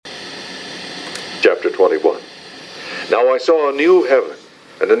21. Now I saw a new heaven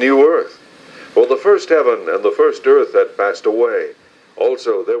and a new earth, for the first heaven and the first earth had passed away.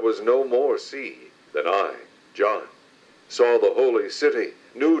 Also there was no more sea. Then I, John, saw the holy city,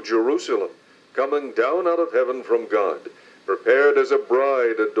 New Jerusalem, coming down out of heaven from God, prepared as a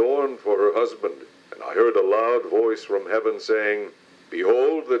bride adorned for her husband. And I heard a loud voice from heaven saying,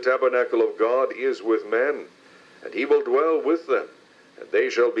 Behold, the tabernacle of God is with men, and he will dwell with them, and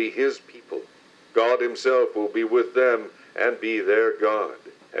they shall be his people. God himself will be with them and be their God.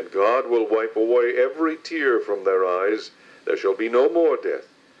 And God will wipe away every tear from their eyes. There shall be no more death,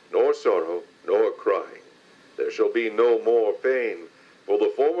 nor sorrow, nor crying. There shall be no more pain, for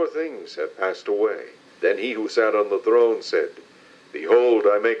the former things have passed away. Then he who sat on the throne said, Behold,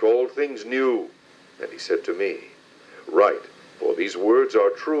 I make all things new. And he said to me, Write, for these words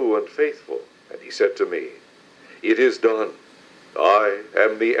are true and faithful. And he said to me, It is done. I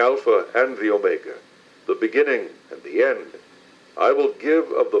am the Alpha and the Omega, the beginning and the end. I will give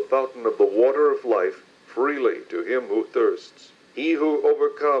of the fountain of the water of life freely to him who thirsts. He who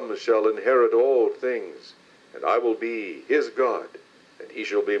overcomes shall inherit all things, and I will be his God, and he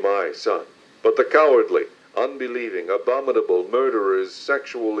shall be my son. But the cowardly, unbelieving, abominable, murderers,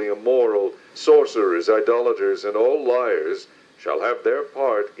 sexually immoral, sorcerers, idolaters, and all liars shall have their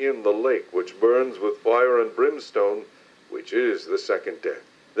part in the lake which burns with fire and brimstone, which is the second death.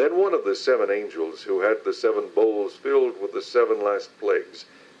 Then one of the 7 angels who had the 7 bowls filled with the 7 last plagues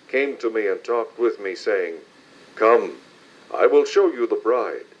came to me and talked with me, saying, Come, I will show you the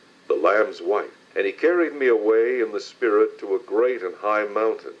bride, the Lamb's wife. And he carried me away in the Spirit to a great and high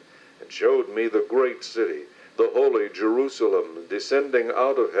mountain, and showed me the great city, the holy Jerusalem, descending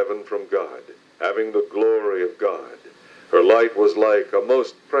out of heaven from God, having the glory of God. Her light was like a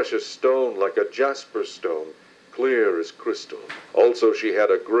most precious stone, like a jasper stone, clear as crystal. Also she had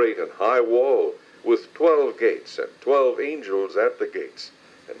a great and high wall, with 12 gates, and 12 angels at the gates,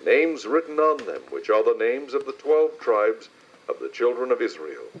 and names written on them, which are the names of the 12 tribes of the children of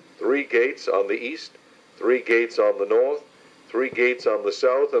Israel. 3 gates on the east, 3 gates on the north, 3 gates on the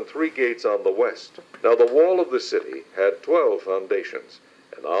south, and 3 gates on the west. Now the wall of the city had 12 foundations,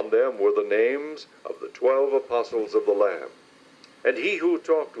 and on them were the names of the 12 apostles of the Lamb. And he who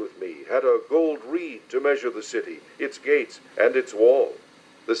talked with me had a gold reed to measure the city, its gates, and its wall.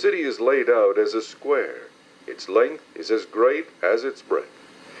 The city is laid out as a square. Its length is as great as its breadth.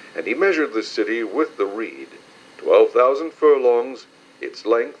 And he measured the city with the reed, 12,000 furlongs. Its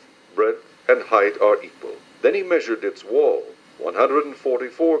length, breadth, and height are equal. Then he measured its wall,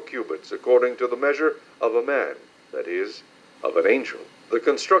 144 cubits, according to the measure of a man, that is, of an angel. The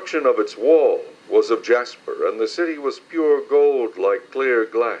construction of its wall was of jasper, and the city was pure gold like clear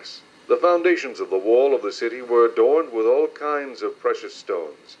glass. The foundations of the wall of the city were adorned with all kinds of precious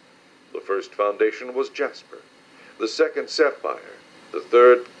stones. The first foundation was jasper, the second sapphire, the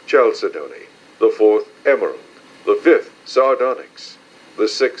third chalcedony, the fourth emerald, the fifth sardonyx, the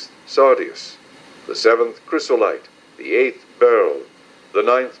sixth sardius, the seventh chrysolite, the eighth beryl, the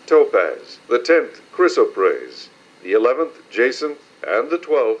ninth topaz, the 10th chrysoprase, the 11th jacinth, and the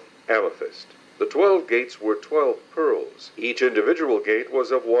 12th amethyst. The 12 gates were 12 pearls. Each individual gate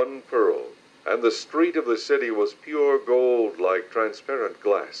was of 1 pearl, and the street of the city was pure gold like transparent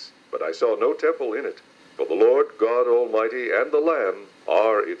glass. But I saw no temple in it, for the Lord God Almighty and the Lamb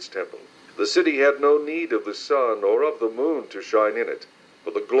are its temple. The city had no need of the sun or of the moon to shine in it, for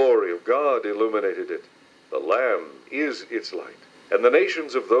the glory of God illuminated it. The Lamb is its light, and the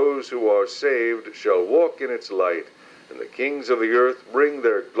nations of those who are saved shall walk in its light, and the kings of the earth bring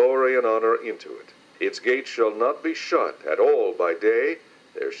their glory and honor into it. Its gates shall not be shut at all by day,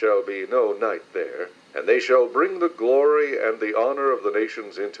 there shall be no night there, and they shall bring the glory and the honor of the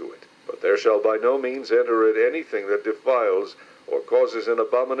nations into it. But there shall by no means enter it anything that defiles, or causes an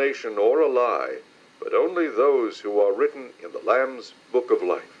abomination or a lie, but only those who are written in the Lamb's book of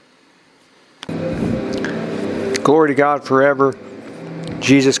life. Glory to God forever.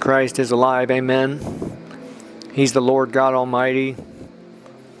 Jesus Christ is alive. Amen. He's the Lord God Almighty.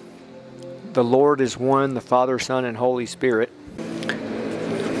 The Lord is one, the Father, Son, and Holy Spirit.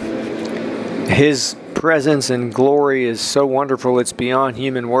 His presence and glory is so wonderful it's beyond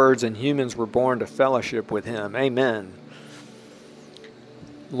human words, and humans were born to fellowship with Him. Amen.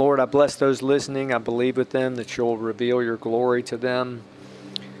 Lord, I bless those listening. I believe with them that You'll reveal Your glory to them.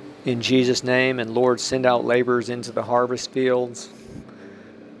 In Jesus' name. And Lord, send out laborers into the harvest fields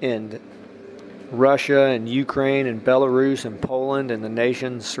in Russia and Ukraine and Belarus and Poland and the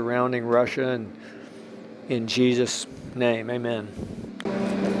nations surrounding Russia. And in Jesus' name, amen.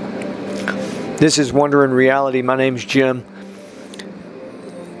 This is Wonder in Reality. My name's Jim.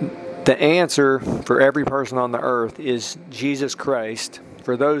 The answer for every person on the earth is Jesus Christ.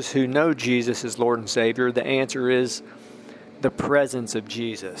 For those who know Jesus as Lord and Savior, the answer is the presence of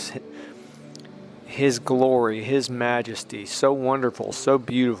Jesus. His glory, His majesty, so wonderful, so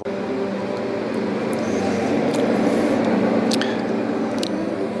beautiful.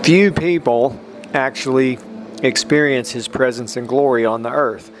 Few people actually experience His presence and glory on the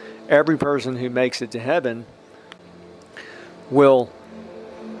earth. Every person who makes it to heaven will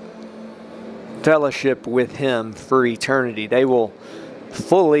fellowship with Him for eternity. They will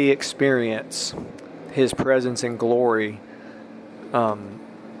fully experience His presence and glory, and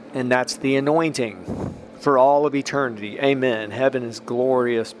that's the anointing for all of eternity. Amen. Heaven is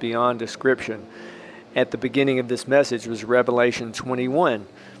glorious beyond description. At the beginning of this message was Revelation 21,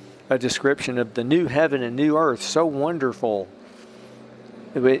 a description of the new heaven and new earth, so wonderful.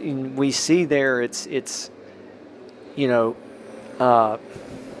 We see there, it's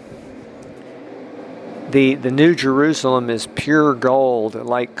the New Jerusalem is pure gold,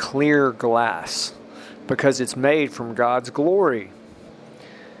 like clear glass, because it's made from God's glory.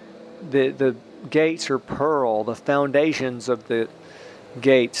 The gates are pearl, the foundations of the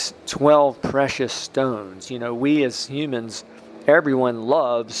gates, 12 precious stones. We as humans, everyone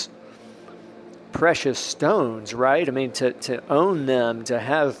loves precious stones, right? I mean, to own them, to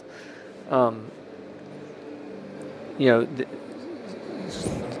have,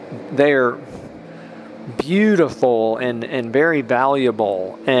 they're beautiful and very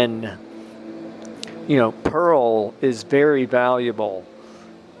valuable, and pearl is very valuable.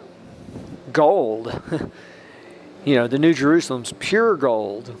 Gold, the New Jerusalem's pure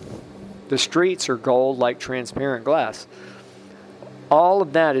gold. The streets are gold like transparent glass. All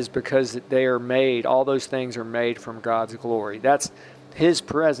of that is because they are made, all those things are made from God's glory. That's His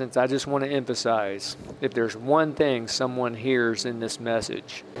presence. I just want to emphasize, if there's one thing someone hears in this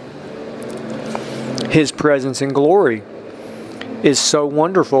message, His presence and glory is so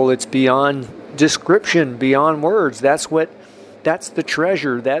wonderful, it's beyond description, beyond words. That's the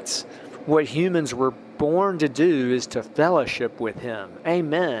treasure. That's what humans were born to do, is to fellowship with Him.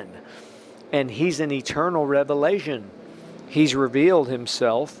 Amen. And He's an eternal revelation. He's revealed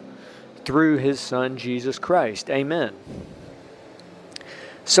Himself through His Son, Jesus Christ. Amen.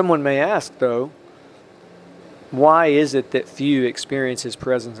 Someone may ask, though, why is it that few experience His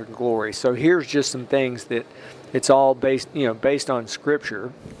presence and glory? So here's just some things that it's all based on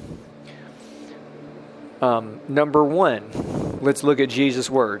Scripture. Number one, let's look at Jesus'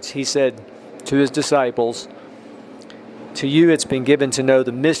 words. He said to His disciples, "To you it's been given to know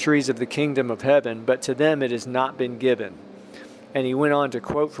the mysteries of the kingdom of heaven, but to them it has not been given." And He went on to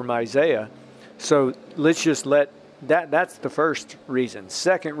quote from Isaiah. So let's just that's the first reason.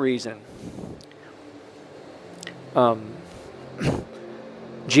 Second reason,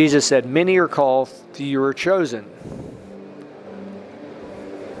 Jesus said, "Many are called, few are chosen."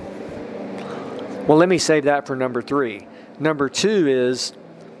 Well, let me save that for number 3. Number 2 is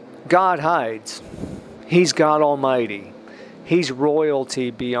God hides. He's God Almighty. He's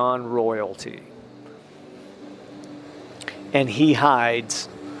royalty beyond royalty. And He hides.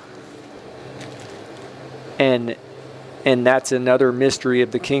 And that's another mystery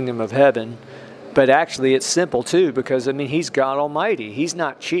of the kingdom of heaven. But actually it's simple too, because He's God Almighty. He's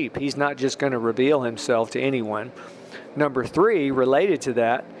not cheap. He's not just going to reveal Himself to anyone. Number 3, related to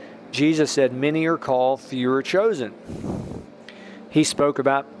that, Jesus said, "Many are called, few are chosen." He spoke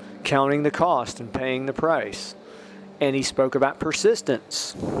about counting the cost and paying the price. And He spoke about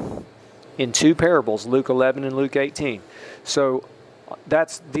persistence in 2 parables, Luke 11 and Luke 18. So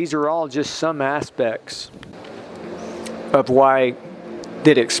these are all just some aspects of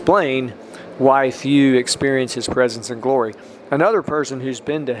that explain why few experience His presence and glory. Another person who's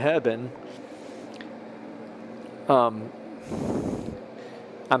been to heaven, I'm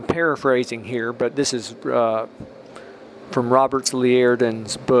paraphrasing here, but this is from Robert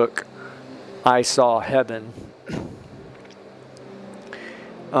Liardon's book, I Saw Heaven.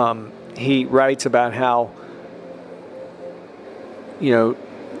 He writes about how,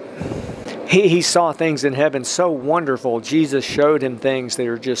 he saw things in heaven so wonderful. Jesus showed him things that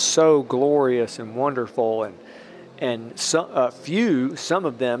are just so glorious and wonderful, and some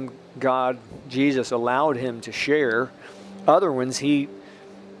of them Jesus allowed him to share. Other ones He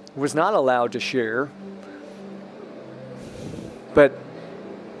was not allowed to share. But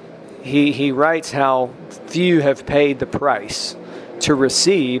he writes how few have paid the price to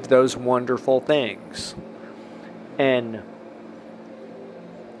receive those wonderful things. And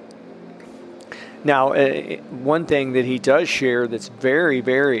now, one thing that he does share that's very,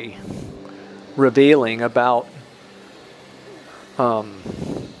 very revealing about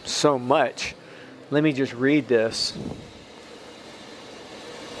so much. Let me just read this.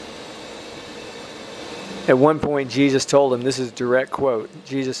 At one point, Jesus told him, this is a direct quote.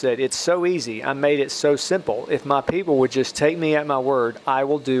 Jesus said, "It's so easy. I made it so simple. If my people would just take me at my word, I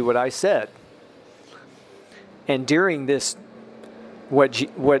will do what I said." And during this,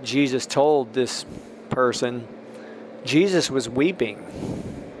 what Jesus told this person, Jesus was weeping.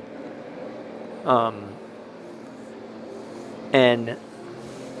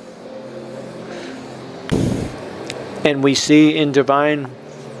 And we see in Divine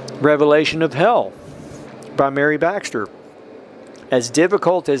Revelation of Hell by Mary Baxter, as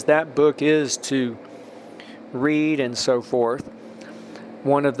difficult as that book is to read and so forth,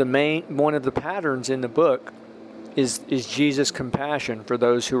 one of the patterns in the book is Jesus' compassion for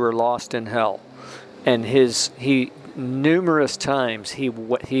those who are lost in hell, and numerous times he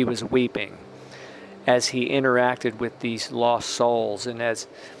was weeping as he interacted with these lost souls, and as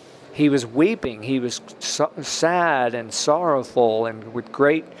he was weeping, he was sad and sorrowful, and with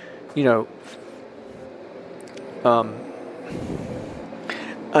great,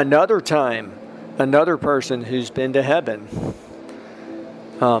 another time, another person who's been to heaven,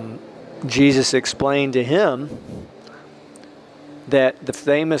 Jesus explained to him that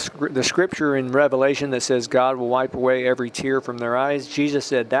the scripture in Revelation that says God will wipe away every tear from their eyes, Jesus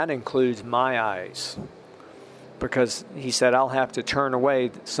said that includes my eyes, because he said I'll have to turn away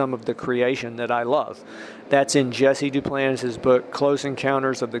some of the creation that I love. That's in Jesse Duplantis' book, Close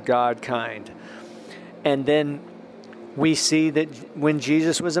Encounters of the God Kind. And then we see that when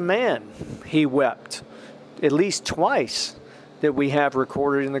Jesus was a man, he wept at least twice that we have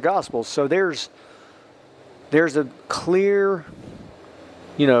recorded in the Gospels. So there's a clear,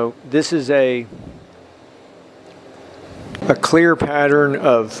 this is a clear pattern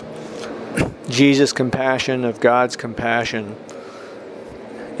of Jesus' compassion, of God's compassion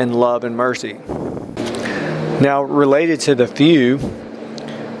and love and mercy. Now, related to the few,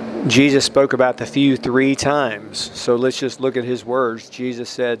 Jesus spoke about the few 3 times. So let's just look at his words. Jesus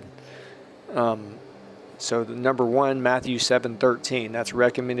said, so the number 1, Matthew 7:13, that's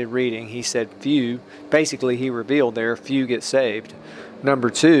recommended reading. He said few, basically he revealed there, few get saved. Number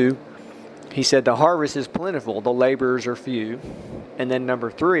 2, he said the harvest is plentiful, the laborers are few. And then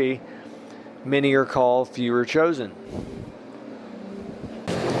number 3, many are called, few are chosen.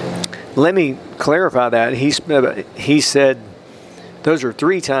 Let me clarify that. He said those are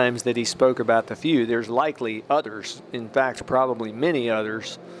 3 times that he spoke about the few. There's likely others, in fact, probably many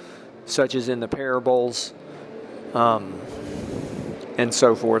others, such as in the parables and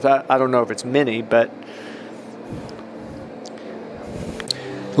so forth. I don't know if it's many, but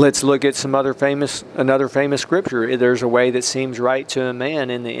let's look at another famous scripture. There's a way that seems right to a man.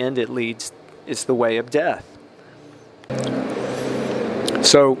 In the end, it's the way of death.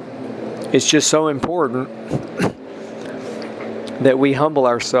 So it's just so important that we humble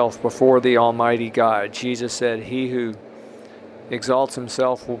ourselves before the Almighty God. Jesus said, he who humbles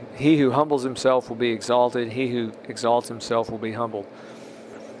himself will be exalted. He who exalts himself will be humbled.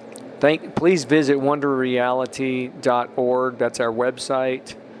 Please visit wonderreality.org. That's our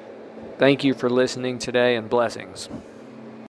website. Thank you for listening today, and blessings.